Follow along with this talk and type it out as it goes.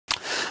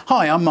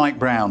Hi, I'm Mike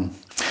Browne.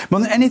 More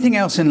than anything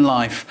else in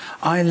life,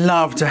 I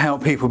love to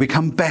help people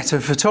become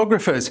better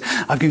photographers.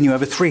 I've given you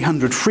over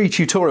 300 free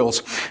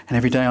tutorials, and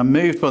every day I'm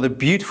moved by the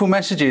beautiful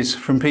messages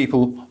from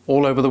people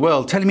all over the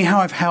world telling me how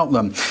I've helped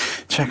them.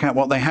 Check out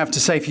what they have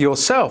to say for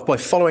yourself by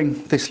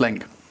following this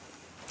link.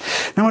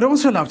 Now, I'd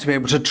also love to be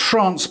able to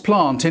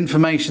transplant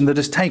information that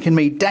has taken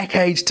me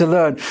decades to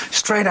learn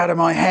straight out of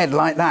my head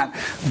like that,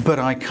 but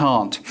I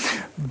can't.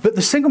 But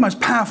the single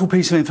most powerful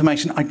piece of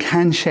information I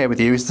can share with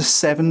you is the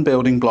 7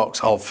 building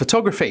blocks of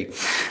photography.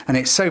 And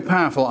it's so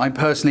powerful, I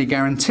personally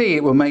guarantee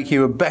it will make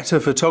you a better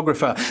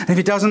photographer. And if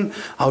it doesn't,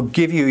 I'll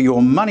give you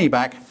your money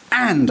back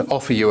and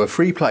offer you a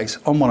free place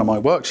on one of my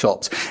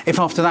workshops. If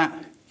after that,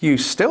 you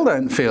still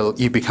don't feel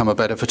you've become a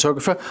better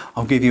photographer,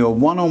 I'll give you a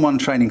one-on-one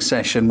training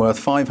session worth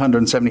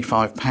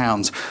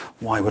 £575.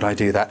 Why would I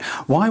do that?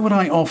 Why would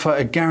I offer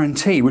a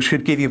guarantee which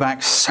could give you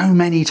back so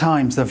many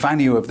times the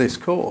value of this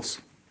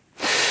course?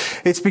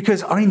 It's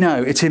because I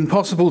know it's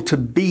impossible to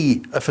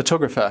be a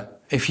photographer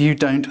if you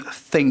don't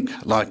think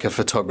like a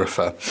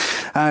photographer.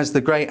 As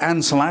the great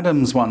Ansel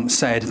Adams once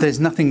said,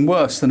 there's nothing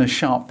worse than a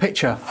sharp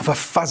picture of a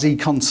fuzzy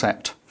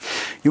concept.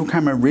 Your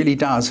camera really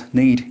does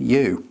need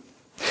you.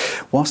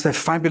 Whilst they're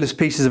fabulous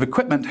pieces of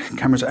equipment,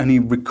 cameras only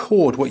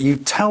record what you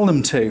tell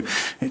them to.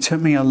 It took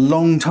me a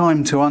long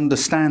time to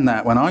understand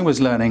that when I was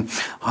learning.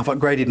 I've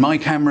upgraded my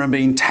camera and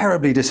been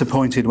terribly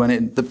disappointed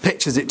when the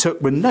pictures it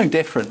took were no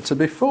different to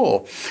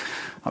before.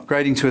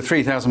 Upgrading to a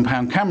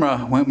 £3,000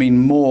 camera won't mean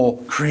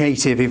more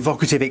creative,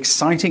 evocative,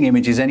 exciting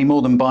images any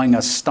more than buying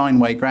a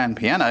Steinway grand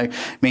piano.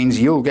 It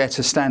means you'll get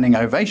a standing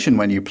ovation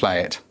when you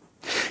play it.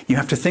 You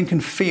have to think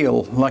and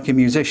feel like a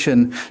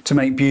musician to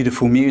make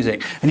beautiful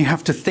music, and you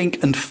have to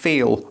think and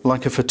feel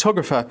like a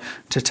photographer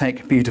to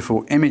take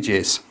beautiful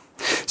images.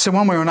 So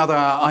one way or another,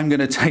 I'm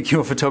going to take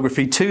your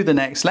photography to the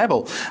next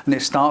level, and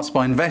it starts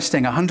by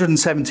investing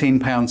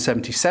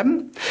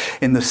 £117.77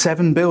 in the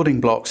 7 building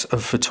blocks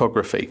of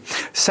photography.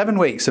 7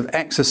 weeks of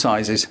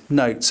exercises,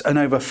 notes, and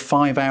over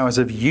 5 hours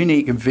of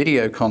unique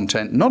video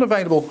content, not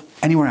available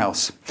anywhere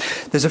else.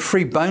 There's a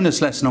free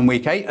bonus lesson on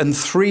week 8 and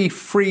 3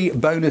 free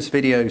bonus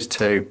videos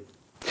too.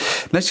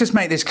 Let's just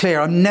make this clear,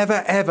 I'm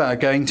never ever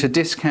going to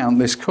discount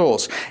this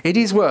course. It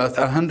is worth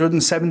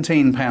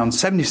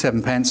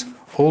 £117.77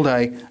 all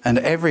day and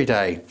every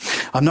day.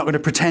 I'm not going to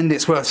pretend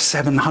it's worth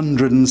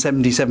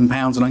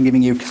 £777 and I'm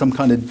giving you some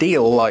kind of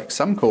deal like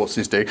some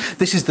courses do.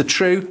 This is the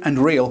true and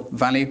real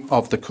value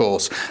of the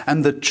course.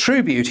 And the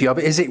true beauty of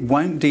it is it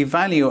won't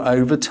devalue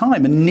over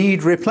time and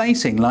need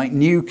replacing like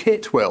new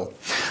kit will.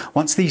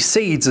 Once these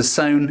seeds are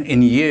sown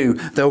in you,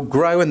 they'll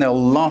grow and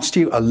they'll last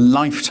you a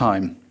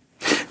lifetime.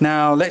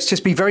 Now, let's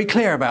just be very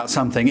clear about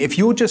something. If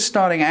you're just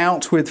starting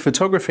out with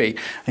photography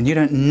and you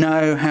don't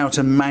know how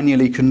to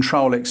manually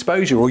control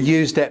exposure or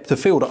use depth of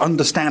field or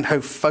understand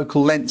how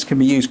focal lengths can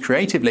be used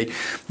creatively,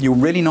 you're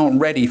really not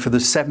ready for the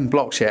 7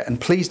 blocks yet,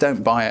 and please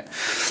don't buy it.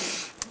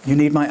 You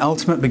need my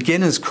Ultimate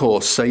Beginner's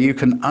course so you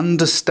can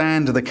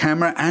understand the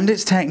camera and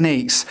its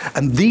techniques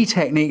and the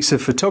techniques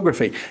of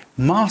photography.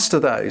 Master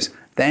those,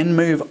 then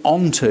move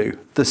on to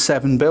the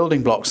 7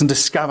 building blocks and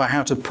discover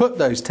how to put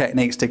those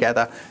techniques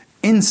together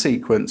in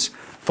sequence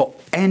for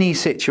any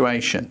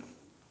situation.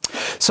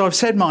 So I've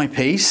said my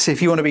piece. If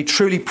you want to be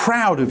truly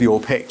proud of your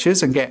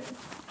pictures and get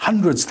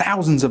hundreds,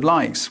 thousands of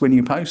likes when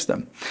you post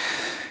them,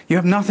 you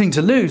have nothing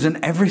to lose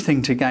and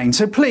everything to gain.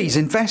 So please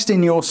invest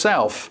in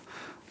yourself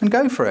and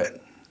go for it.